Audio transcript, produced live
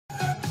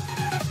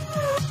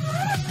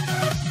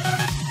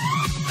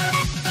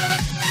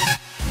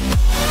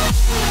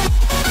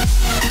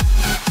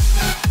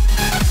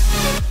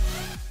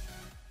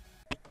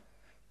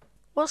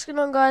What's going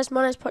on, guys?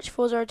 My name is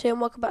Patch402 and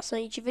welcome back to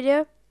my YouTube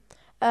video.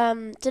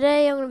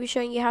 Today I'm going to be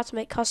showing you how to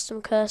make custom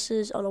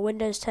cursors on a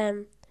Windows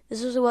 10.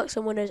 This also works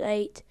on Windows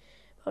 8.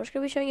 I'm just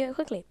going to be showing you it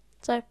quickly.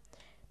 So,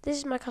 this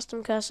is my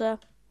custom cursor,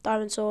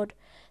 diamond sword.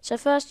 So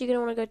first you're going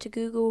to want to go to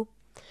Google.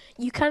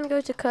 You can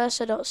go to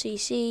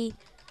cursor.cc,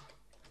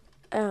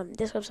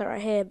 this website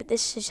right here, but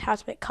this is how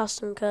to make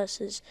custom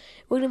cursors.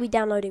 We're going to be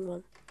downloading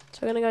one.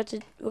 So we're going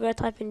to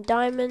type in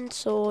diamond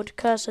sword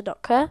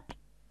cursor.cur.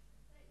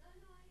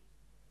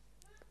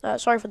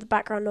 Sorry for the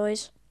background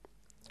noise.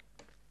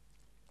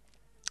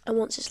 And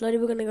once it's loaded,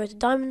 we're going to go to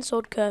Diamond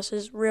Sword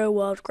Cursors Real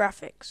World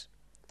Graphics.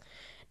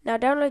 Now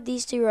download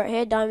these two right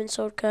here, Diamond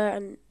Sword Cur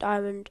and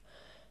Diamond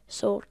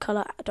Sword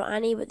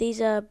Color.ani, but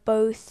these are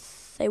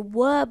both, they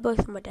were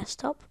both on my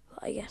desktop,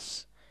 but I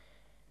guess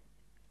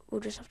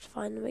we'll just have to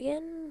find them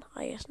again.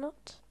 I guess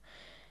not.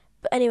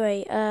 But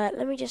anyway,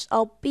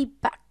 I'll be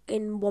back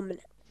in 1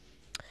 minute.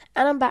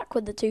 And I'm back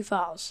with the two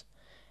files.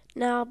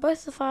 Now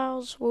both the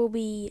files will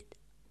be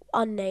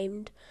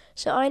unnamed,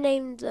 so I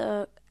named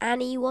the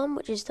Annie one,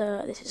 which is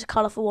this is a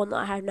colourful one that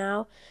I have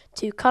now,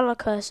 to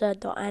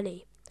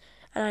colorcursor.ani,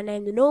 and I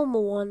named the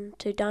normal one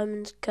to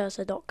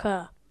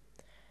diamondcursor.cur.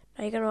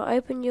 Now you're gonna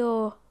open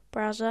your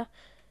browser,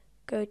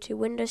 go to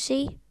Windows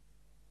C,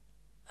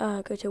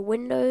 go to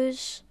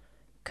Windows,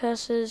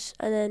 Cursors,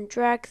 and then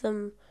drag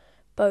them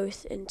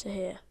both into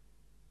here.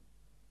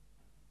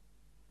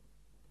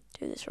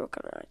 Do this for all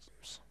color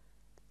items.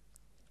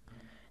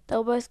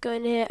 They'll both go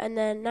in here, and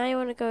then now you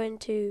want to go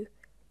into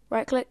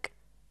right click,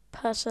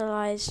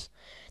 personalize.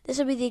 This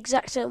will be the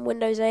exact same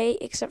Windows 8,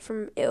 except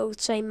from it'll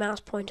say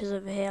mouse pointers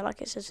over here,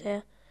 like it says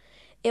here.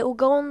 It will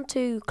go on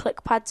to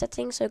clickpad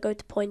settings, so go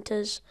to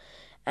pointers,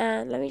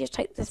 and let me just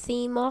take the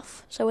theme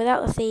off. So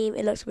without the theme,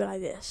 it looks a bit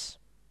like this.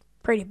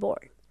 Pretty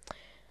boring.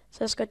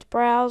 So let's go to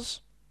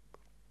browse,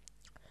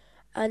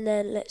 and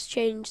then let's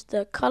change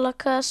the color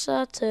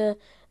cursor to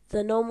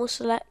the normal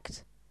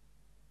select,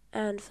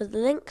 and for the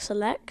link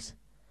select,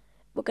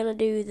 we're going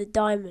to do the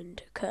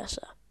diamond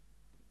cursor.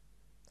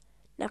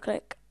 Now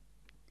click,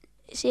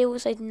 see it will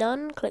say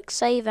none, click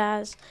save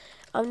as.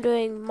 I'm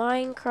doing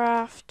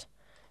Minecraft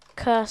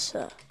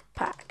cursor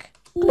pack.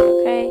 Click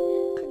OK,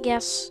 click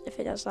yes if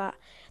it does that.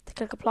 Then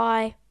click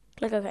apply,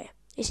 click OK.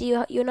 You see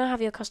you now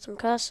have your custom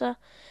cursor,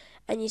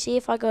 and you see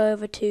if I go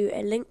over to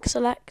a link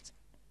select,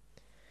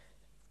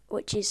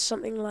 which is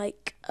something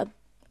like a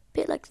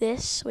bit like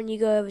this, when you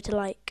go over to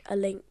like a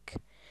link,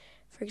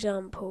 for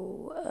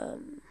example,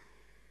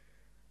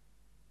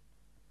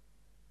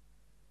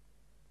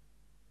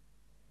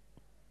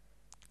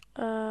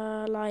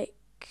 like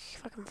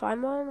if I can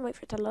find one, wait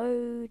for it to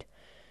load.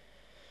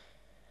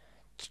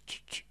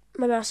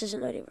 My mouse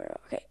isn't loading very well.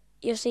 Okay,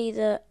 you'll see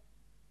that.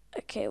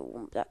 Okay,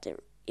 well, that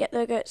didn't. Yeah,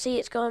 there we go. See,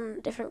 it's gone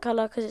different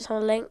color because it's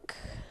on a link.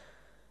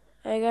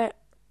 There you go.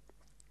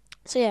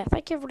 So yeah,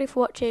 thank you everybody for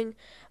watching.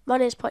 My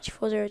name is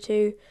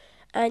Patchy402,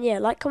 and yeah,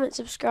 like, comment,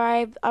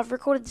 subscribe. I've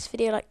recorded this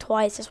video like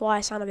twice, that's why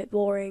I sound a bit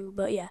boring.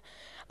 But yeah,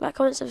 like,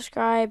 comment,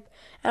 subscribe,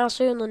 and I'll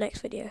see you in the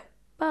next video.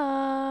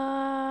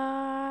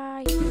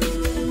 Bye.